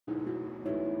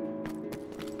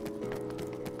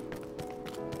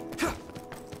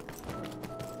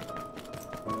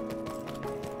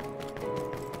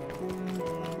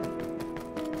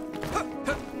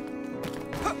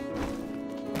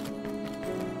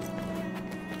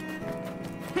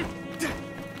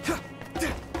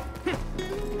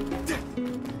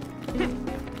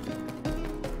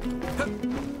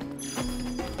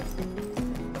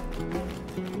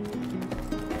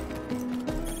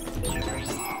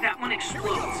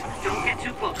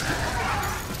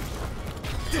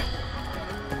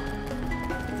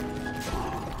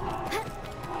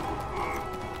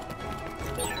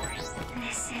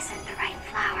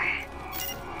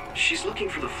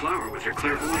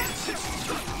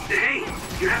science. Hey,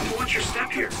 you have to watch your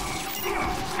step here.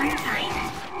 I'm fine.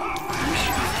 You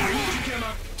should be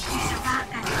careful. There's a rock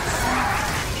under the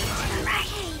surface to the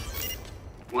right.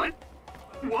 What?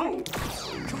 Whoa.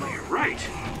 You're right.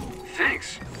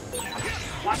 Thanks.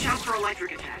 Watch out for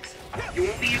electric attacks. You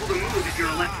won't be able to move if you're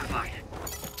electrified.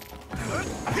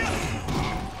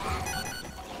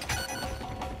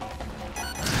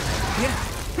 Yeah.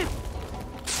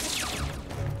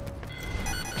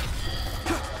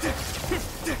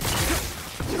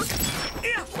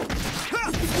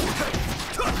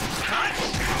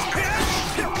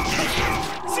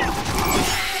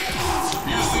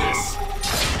 Use this.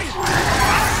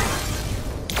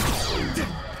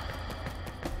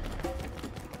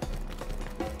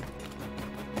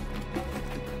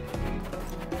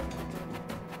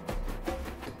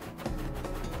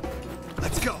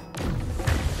 Let's go.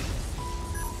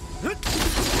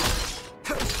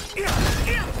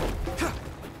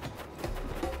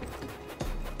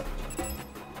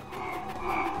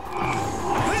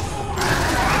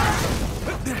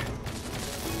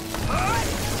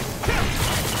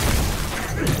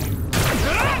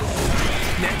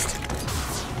 Next.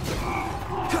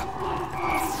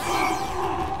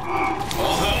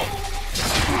 All help.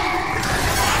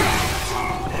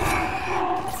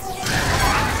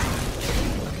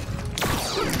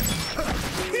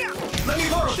 Let me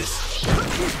borrow this.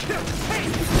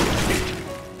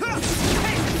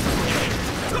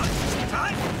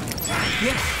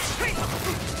 Yeah.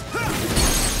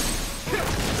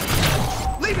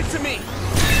 Leave it to me.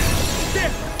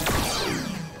 There.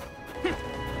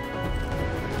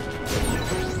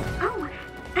 Oh,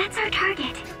 that's our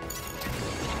target.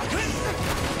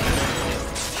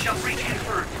 Shell break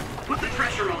confirmed. Put the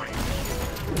pressure on.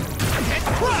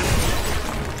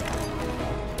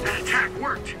 That attack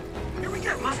worked.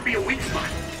 That must be a weak spot.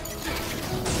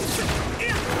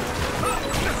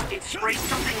 It sprayed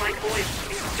something like oil.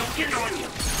 Don't get it on you.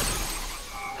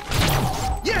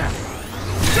 Yeah.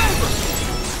 It's over.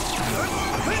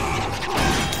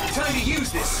 Time to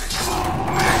use this.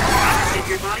 If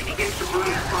your body begins to burn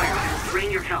with fire, it'll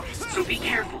drain your health, so be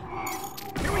careful.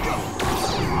 Here we go.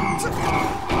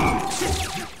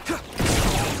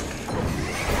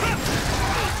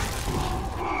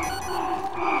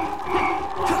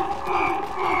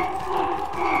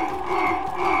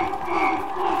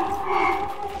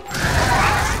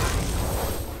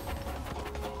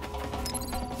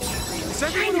 Is I'm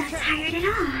everyone not okay? tired at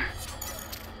all.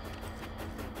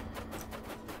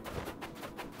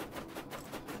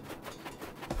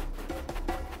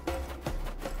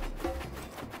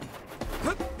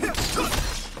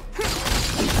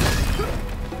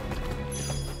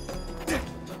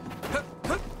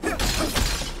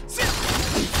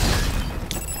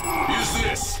 Use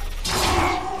this.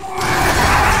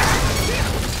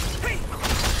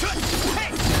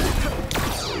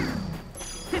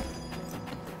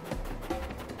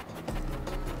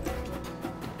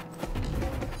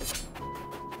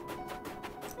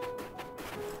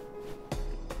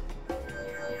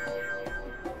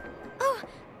 Oh,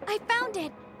 I found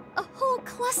it! A whole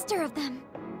cluster of them.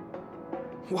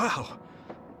 Wow.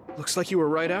 Looks like you were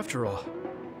right after all.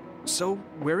 So,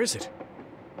 where is it?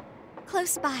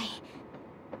 Close by.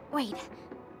 Wait.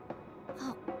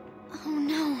 Oh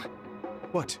no.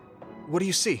 What? What do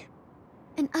you see?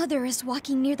 An other is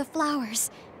walking near the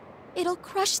flowers. It'll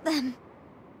crush them.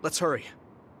 Let's hurry.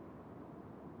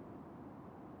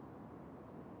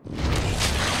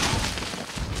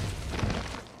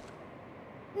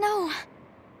 No.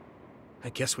 I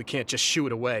guess we can't just shoo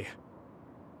it away.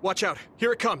 Watch out!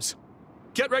 Here it comes!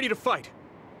 Get ready to fight!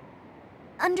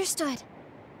 Understood.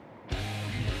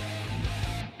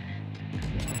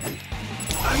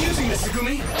 I'm using this,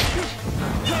 Segumi!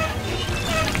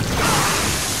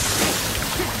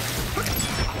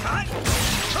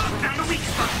 Found a weak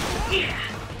spot. Yeah.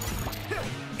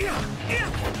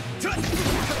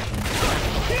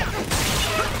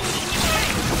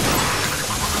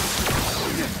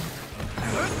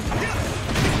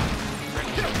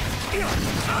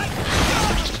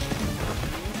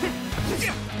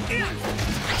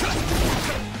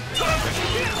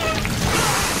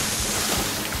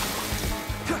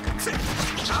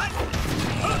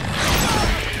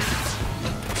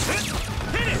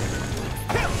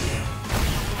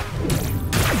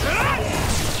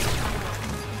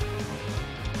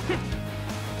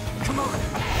 Come on!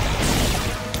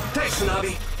 Thanks,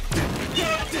 Tsunabi!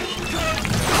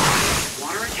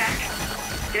 Water attack?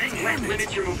 Getting wet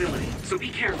limits your mobility, so be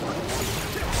careful.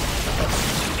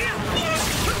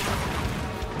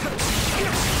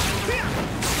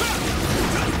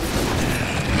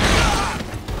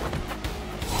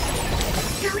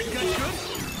 Don't Let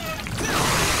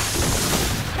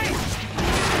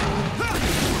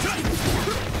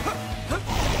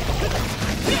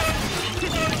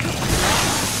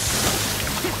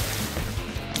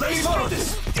me follow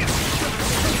this!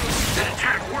 That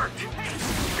attack worked!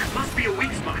 That must be a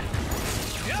weak spot.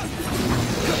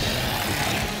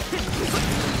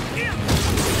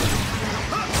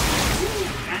 Ooh,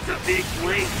 that's a big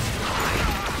blade.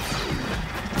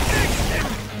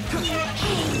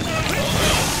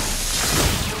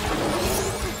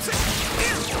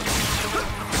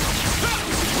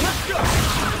 Let's go!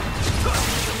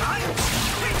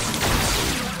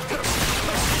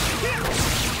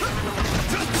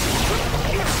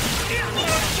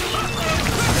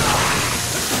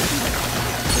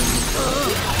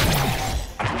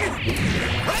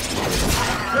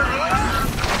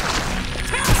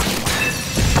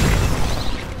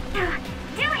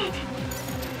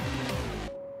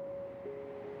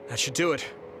 That should do it.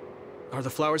 Are the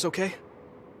flowers okay?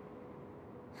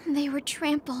 They were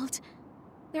trampled.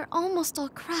 They're almost all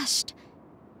crushed.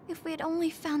 If we had only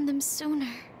found them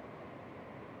sooner.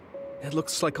 It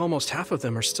looks like almost half of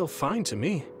them are still fine to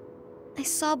me. I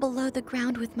saw below the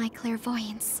ground with my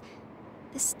clairvoyance.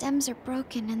 The stems are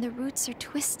broken and the roots are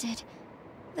twisted.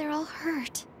 They're all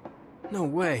hurt. No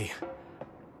way.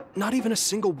 Not even a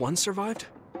single one survived?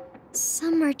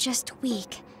 Some are just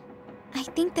weak. I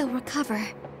think they'll recover.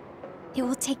 It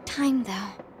will take time, though.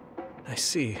 I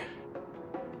see.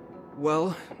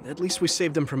 Well, at least we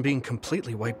saved them from being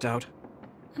completely wiped out.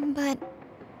 But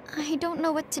I don't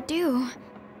know what to do.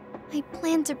 I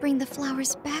plan to bring the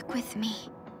flowers back with me.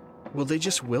 Will they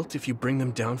just wilt if you bring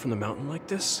them down from the mountain like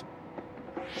this?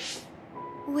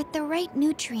 With the right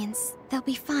nutrients, they'll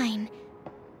be fine.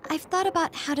 I've thought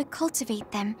about how to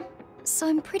cultivate them, so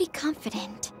I'm pretty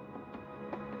confident.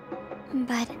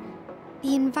 But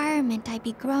the environment I'd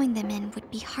be growing them in would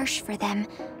be harsh for them.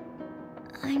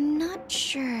 I'm not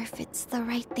sure if it's the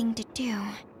right thing to do.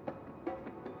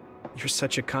 You're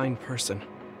such a kind person.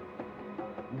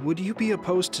 Would you be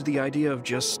opposed to the idea of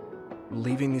just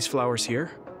leaving these flowers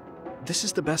here? This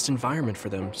is the best environment for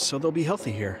them, so they'll be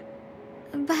healthy here.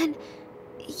 But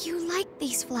you like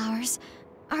these flowers,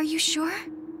 are you sure?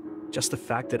 Just the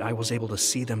fact that I was able to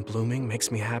see them blooming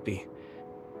makes me happy.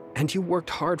 And you worked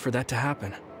hard for that to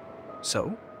happen. So,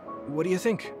 what do you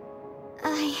think?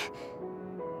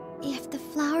 If the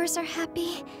flowers are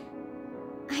happy,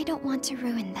 I don't want to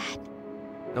ruin that.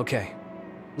 Okay,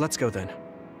 let's go then.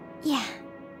 Yeah.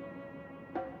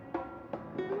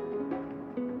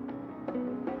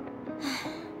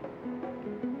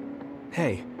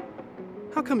 Hey,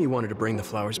 how come you wanted to bring the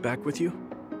flowers back with you?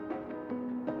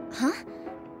 Huh?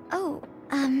 Oh,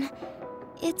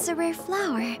 it's a rare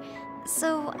flower,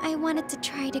 so I wanted to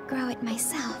try to grow it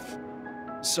myself.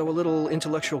 So a little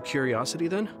intellectual curiosity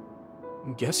then?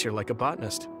 Guess you're like a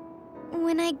botanist.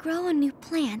 When I grow a new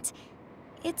plant,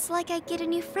 it's like I get a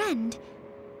new friend.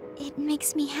 It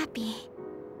makes me happy.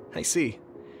 I see.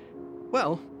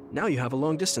 Well, now you have a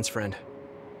long-distance friend.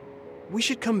 We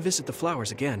should come visit the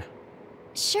flowers again.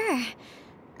 Sure.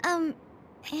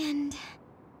 And...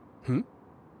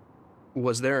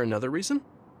 Was there another reason?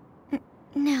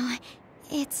 No,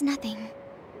 it's nothing.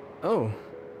 Oh,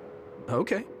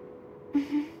 okay.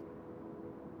 Mm-hmm.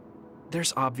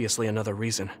 There's obviously another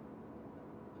reason.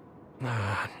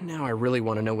 Now I really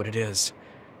want to know what it is.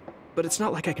 But it's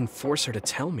not like I can force her to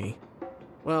tell me.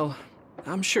 Well,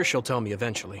 I'm sure she'll tell me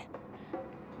eventually.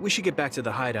 We should get back to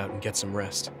the hideout and get some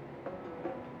rest.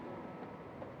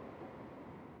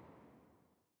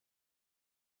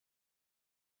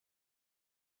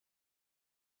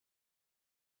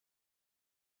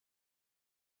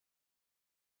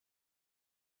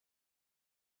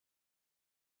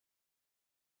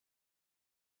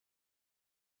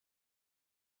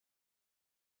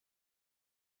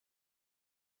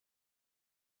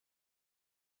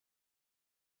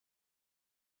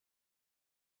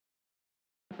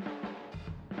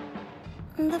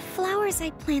 The flowers I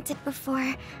planted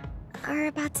before are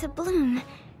about to bloom.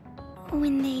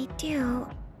 When they do,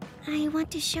 I want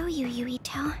to show you,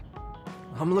 Yuito.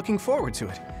 I'm looking forward to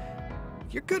it.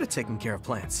 You're good at taking care of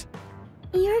plants.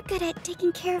 You're good at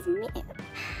taking care of me.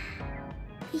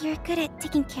 You're good at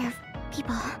taking care of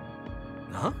people.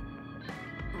 Huh?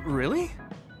 Really?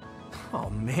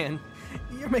 Oh man,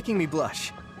 you're making me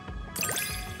blush.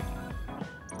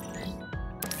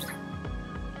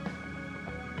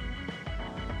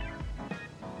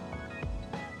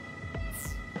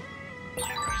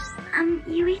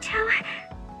 Yuito,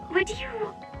 would you...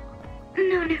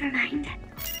 No, never mind.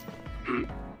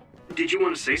 Did you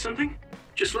want to say something?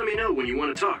 Just let me know when you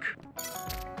want to talk.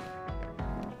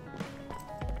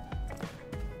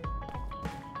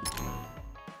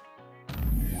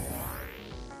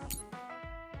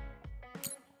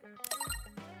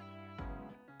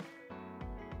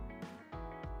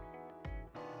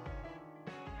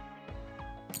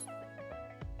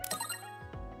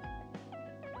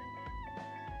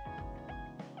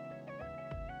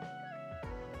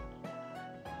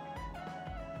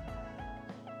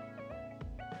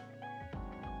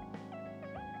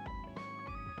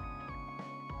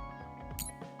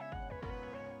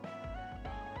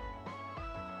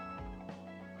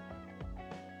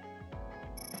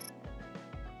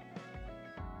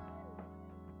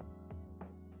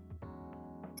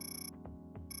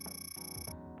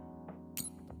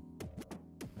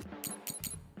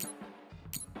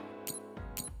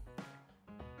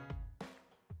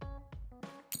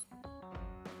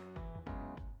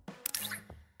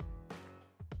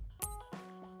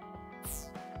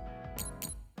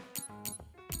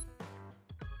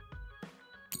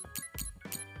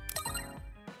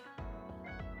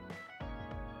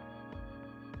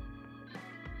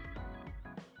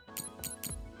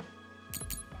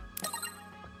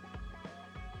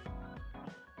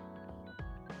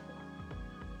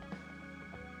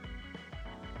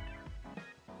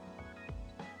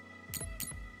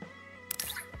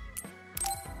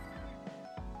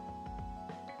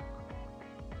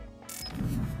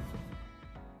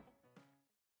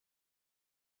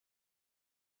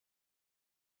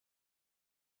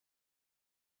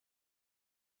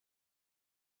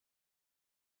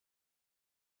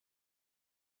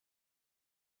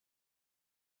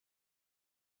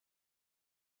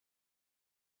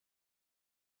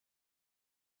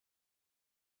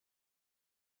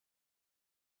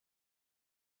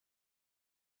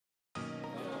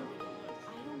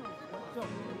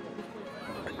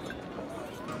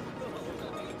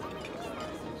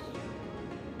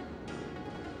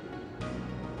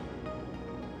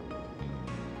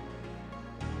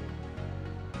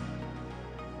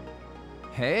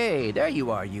 Hey, there you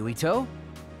are, Yuito.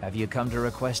 Have you come to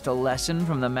request a lesson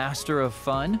from the Master of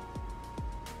Fun?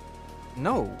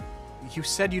 No, you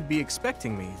said you'd be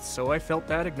expecting me, so I felt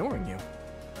bad ignoring you.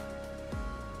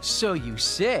 So you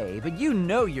say, but you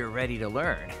know you're ready to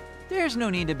learn. There's no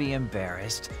need to be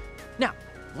embarrassed. Now,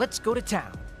 let's go to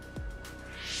town.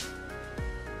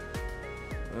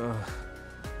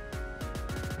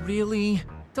 Really?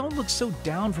 Don't look so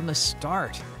down from the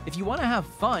start. If you want to have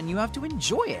fun, you have to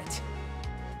enjoy it.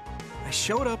 I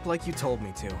showed up like you told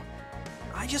me to.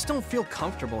 I just don't feel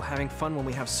comfortable having fun when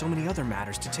we have so many other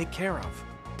matters to take care of.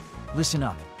 Listen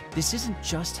up. This isn't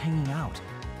just hanging out.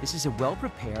 This is a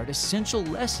well-prepared, essential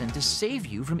lesson to save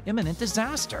you from imminent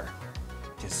disaster.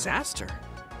 Disaster?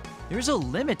 There's a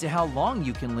limit to how long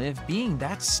you can live being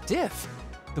that stiff.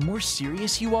 The more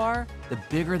serious you are, the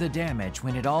bigger the damage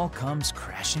when it all comes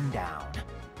crashing down.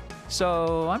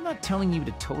 So, I'm not telling you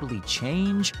to totally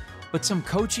change, but some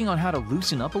coaching on how to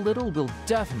loosen up a little will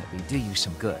definitely do you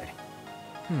some good.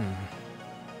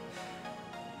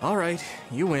 All right,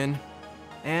 you win.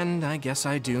 And I guess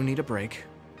I do need a break.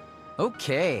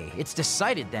 Okay, it's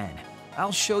decided then.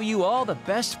 I'll show you all the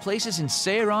best places in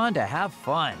Seiran to have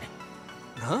fun.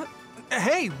 Huh?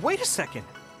 Hey, wait a second.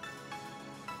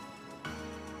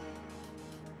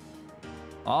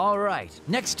 All right,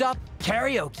 next up,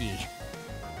 karaoke.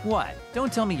 What?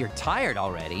 Don't tell me you're tired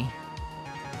already.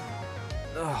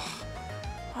 Ugh,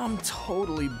 I'm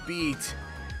totally beat.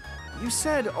 You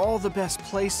said all the best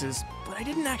places, but I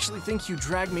didn't actually think you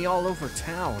dragged me all over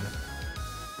town.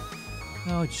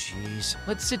 Oh, jeez.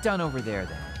 Let's sit down over there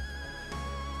then.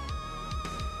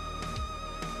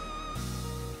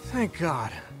 Thank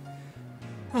God.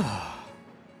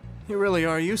 You really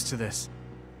are used to this.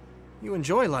 You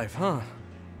enjoy life, huh?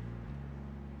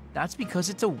 That's because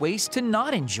it's a waste to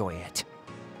not enjoy it.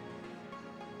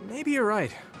 Maybe you're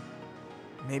right.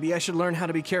 Maybe I should learn how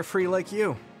to be carefree like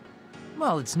you.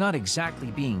 Well, it's not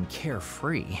exactly being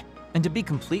carefree. And to be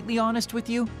completely honest with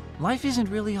you, life isn't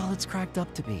really all it's cracked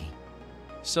up to be.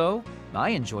 So, I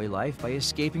enjoy life by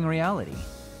escaping reality.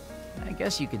 I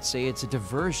guess you could say it's a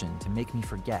diversion to make me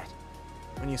forget.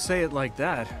 When you say it like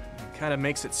that, it kind of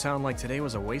makes it sound like today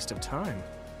was a waste of time.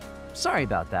 Sorry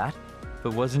about that,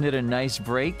 but wasn't it a nice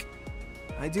break?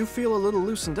 I do feel a little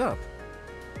loosened up.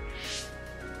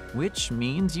 Which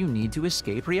means you need to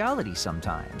escape reality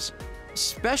sometimes.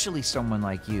 Especially someone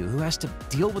like you who has to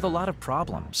deal with a lot of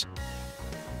problems.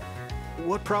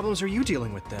 What problems are you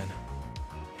dealing with then?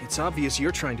 It's obvious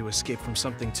you're trying to escape from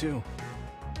something too.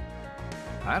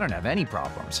 I don't have any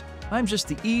problems. I'm just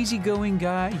the easygoing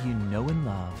guy you know and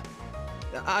love.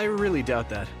 I really doubt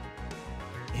that.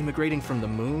 Immigrating from the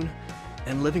moon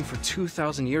and living for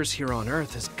 2,000 years here on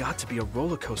Earth has got to be a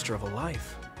roller coaster of a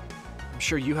life. I'm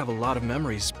sure you have a lot of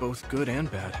memories, both good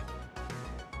and bad.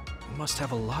 You must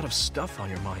have a lot of stuff on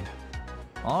your mind.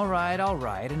 All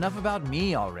right, enough about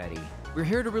me already. We're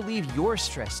here to relieve your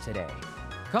stress today.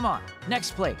 Come on,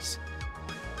 next place.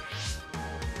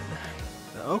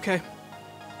 Okay.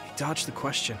 He dodged the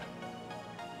question.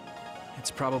 It's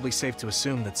probably safe to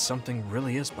assume that something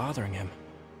really is bothering him.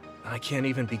 I can't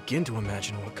even begin to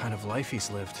imagine what kind of life he's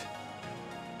lived.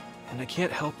 And I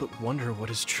can't help but wonder what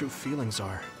his true feelings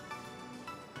are.